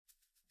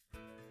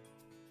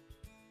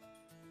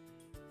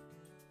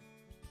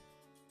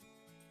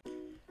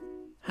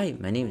Hi,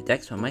 my name is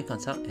Dex from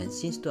myconsult, and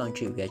since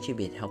 2003 we actually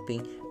been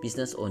helping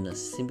business owners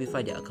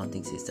simplify their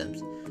accounting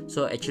systems.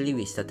 So actually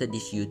we started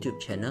this YouTube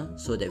channel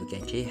so that we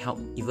can actually help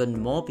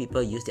even more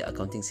people use their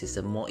accounting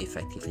system more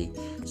effectively.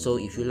 So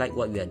if you like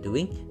what we are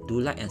doing, do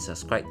like and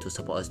subscribe to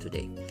support us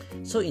today.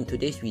 So in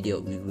today's video,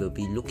 we will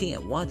be looking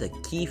at one of the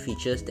key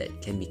features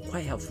that can be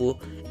quite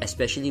helpful,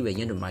 especially when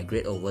you want to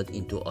migrate over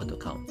into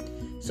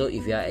AutoCount. So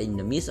if you are in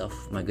the midst of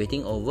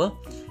migrating over,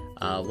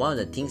 one of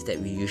the things that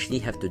we usually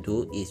have to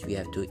do is we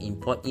have to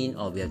import in,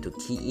 or we have to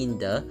key in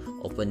the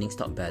opening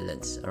stock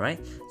balance. Alright,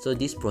 so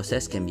this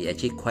process can be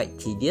actually quite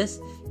tedious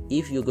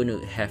if you're going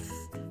to have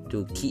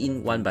to key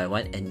in one by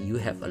one and you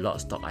have a lot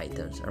of stock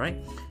items.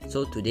 Alright,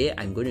 so today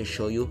I'm going to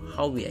show you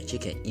how we actually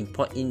can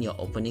import in your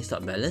opening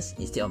stock balance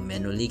instead of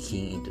manually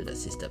keying into the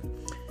system.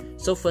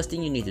 So first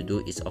thing you need to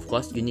do is, of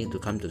course, you need to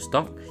come to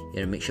stock. You have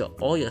to make sure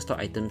all your stock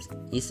items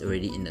is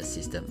already in the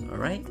system.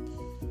 Alright,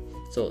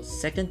 so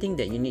second thing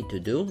that you need to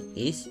do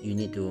is you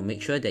need to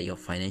make sure that your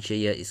financial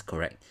year is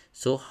correct.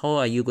 So how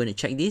are you going to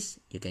check this?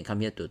 You can come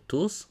here to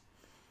Tools.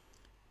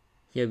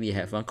 Here we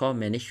have one called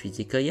Manage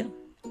Physical Year.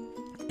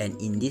 And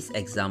in this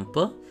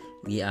example,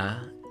 we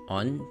are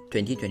on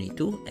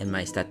 2022 and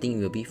my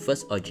starting will be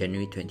 1st of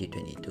January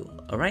 2022.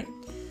 Alright?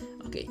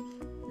 Okay.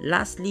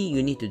 Lastly,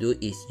 you need to do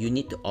is you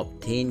need to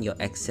obtain your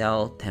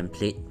Excel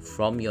template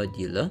from your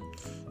dealer.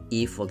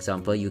 If, for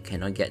example, you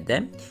cannot get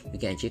them, you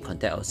can actually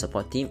contact our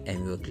support team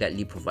and we will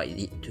gladly provide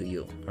it to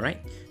you.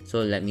 Alright, so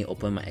let me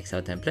open my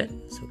Excel template.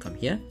 So come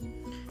here.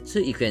 So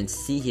you can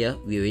see here,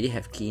 we already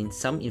have keyed in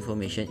some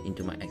information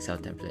into my Excel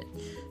template.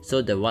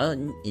 So the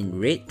one in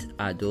red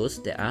are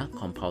those that are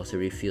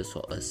compulsory fields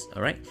for us.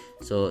 Alright,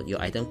 so your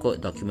item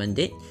code, document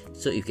date.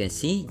 So you can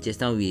see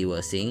just now we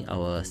were saying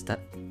our start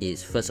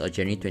is 1st of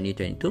January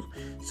 2022.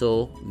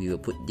 So we will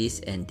put this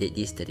and date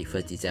this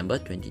 31st December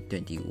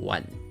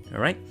 2021.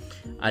 Alright,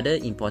 other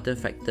important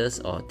factors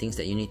or things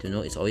that you need to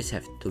know is always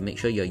have to make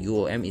sure your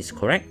UOM is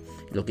correct,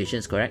 location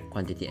is correct,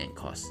 quantity and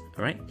cost.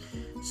 Alright,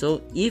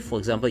 so if, for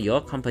example,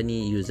 your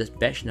company uses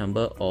batch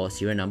number or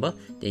serial number,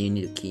 then you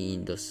need to key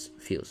in those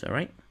fields.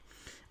 Alright,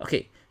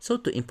 okay, so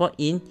to import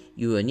in,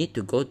 you will need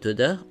to go to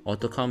the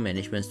AutoCount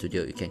Management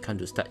Studio. You can come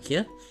to start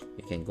here.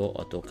 You can go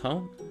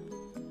AutoCount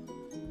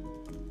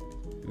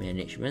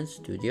Management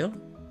Studio.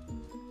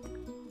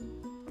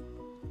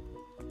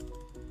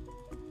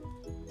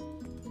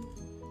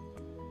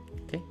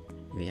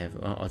 We have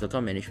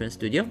AutoCount Management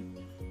Studio.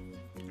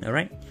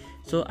 Alright,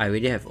 so I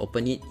already have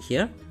opened it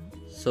here.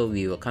 So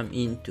we will come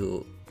in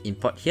to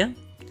import here.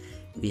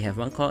 We have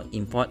one called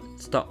Import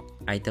Stock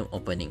Item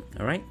Opening.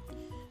 Alright,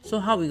 so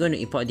how are we going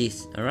to import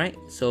this? Alright,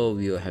 so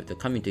we will have to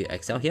come into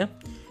Excel here.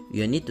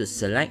 We will need to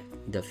select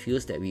the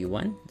fields that we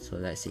want. So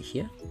let's say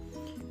here,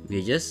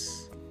 we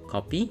just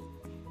copy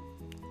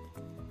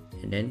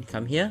and then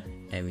come here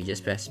and we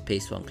just press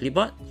paste from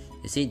clipboard.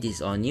 You see this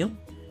is all new.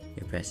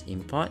 You press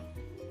import.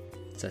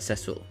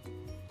 Successful.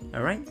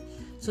 Alright,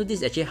 so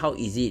this is actually how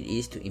easy it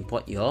is to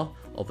import your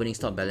opening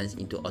stock balance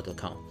into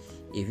AutoCount.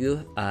 If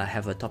you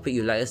have a topic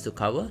you'd like us to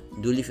cover,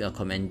 do leave a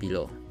comment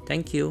below.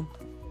 Thank you.